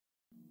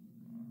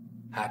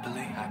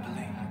Happily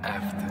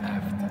after.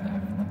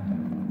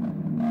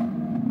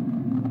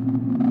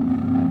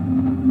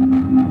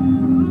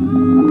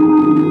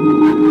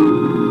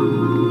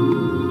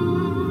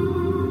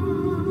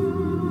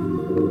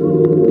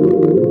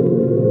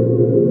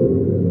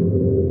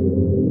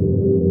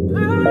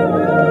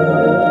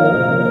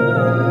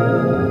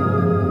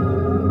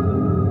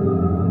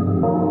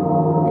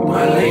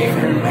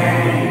 Believing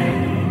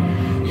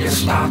me, you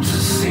start to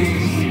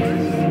see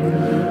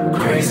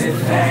crazy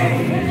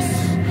things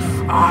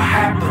are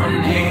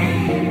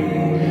happening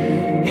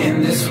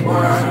in this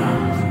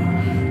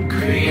world,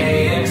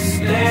 creating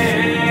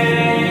stains,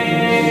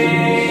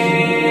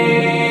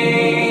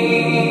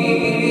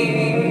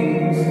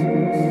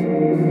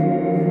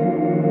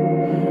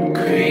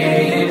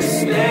 creating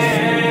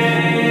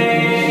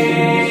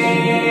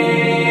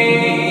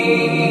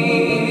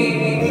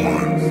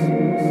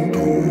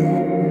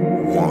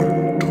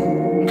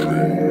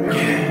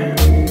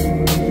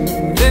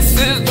This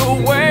is the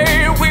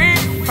way we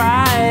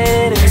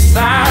fight.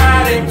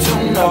 Excited to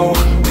know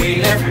we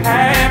live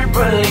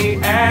happily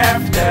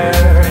after.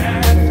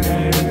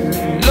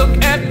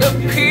 Look at the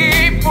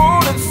people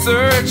in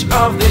search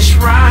of this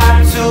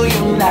right to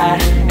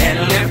unite and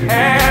live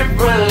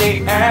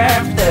happily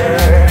after.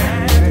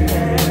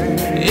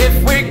 If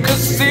we could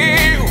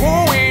see who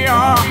we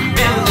are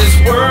in this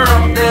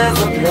world, there's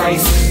a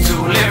place to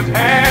live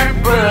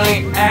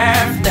happily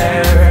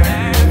after.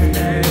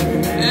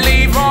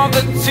 Leave all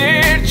the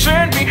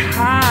tension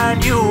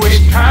behind you. It's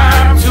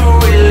time to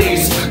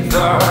release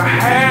the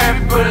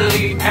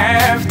happily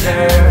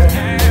after.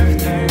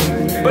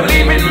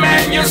 Believe it,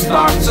 man, you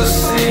start to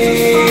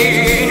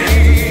see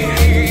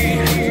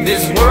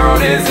this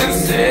world is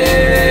insane.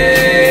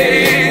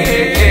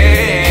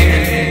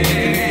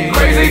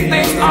 Crazy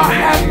things are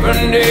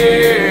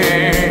happening,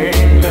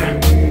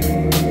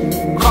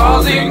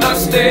 causing a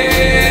stain.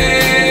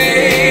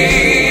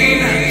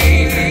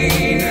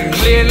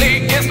 Clearly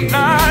it's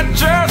not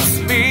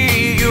just me.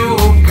 You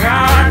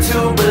got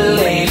to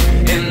believe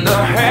in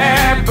the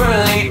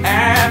happily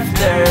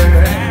after.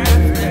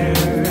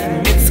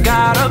 It's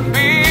gotta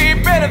be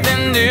better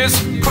than this.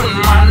 Put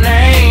my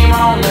name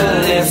on the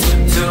list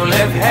to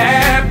live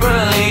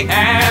happily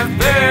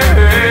after.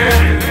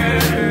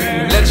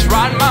 Let's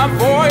ride my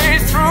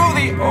voice through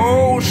the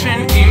ocean,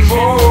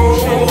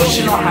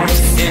 emotional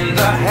heights in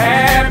the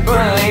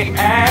happily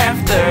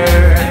after.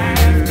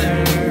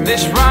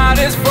 This ride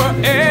is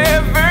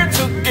forever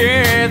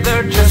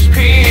together. Just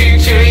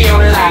picture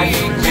your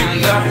life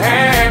in the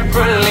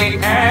happily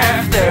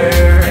after.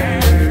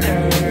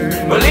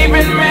 Believe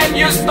it, man,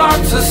 you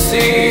start to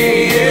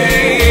see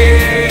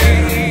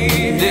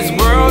this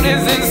world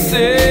is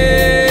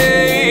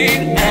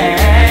insane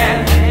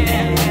and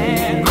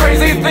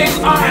crazy things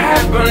are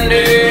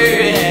happening,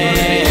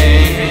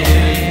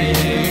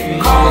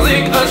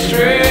 causing a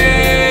strain.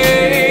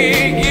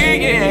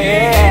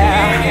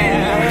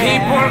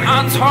 People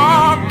are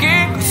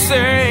talking,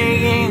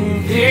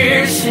 saying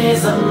this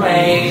is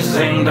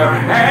amazing, the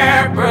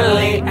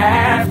happily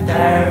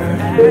after.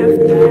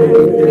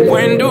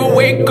 When do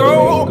we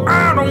go?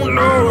 I don't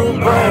know,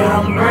 but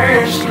I'm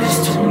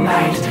restless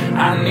tonight.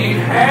 I need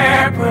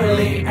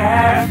happily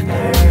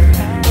after.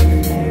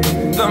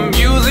 The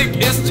music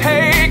is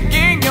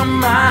taking your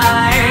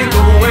mind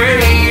the way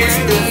it's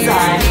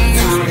designed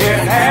to get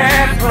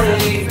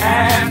happily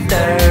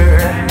after.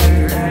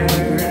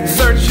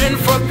 Searching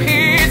for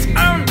peace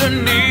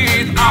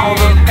underneath all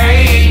the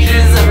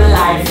pages of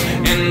life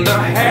in the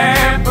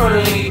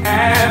happily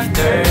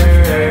after.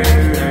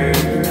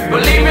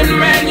 Believe it,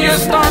 man, you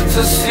start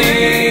to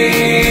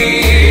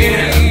see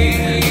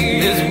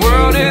this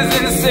world is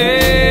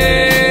insane.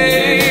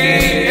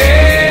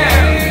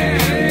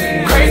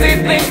 Crazy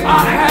things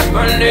are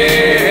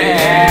happening,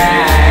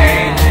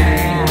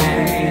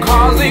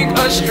 causing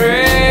a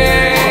strain.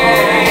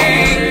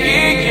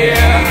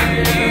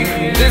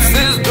 This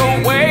is the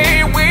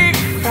way we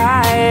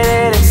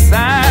fight.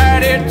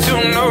 Excited to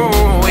know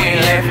we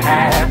live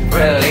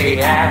happily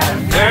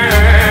after.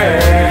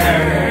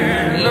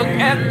 Look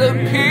at the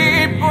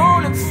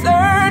people in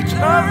search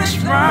of this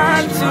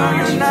right to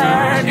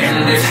unite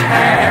in this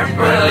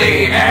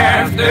happily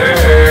after.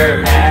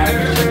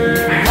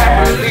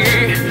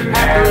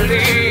 Happily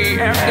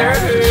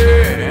after.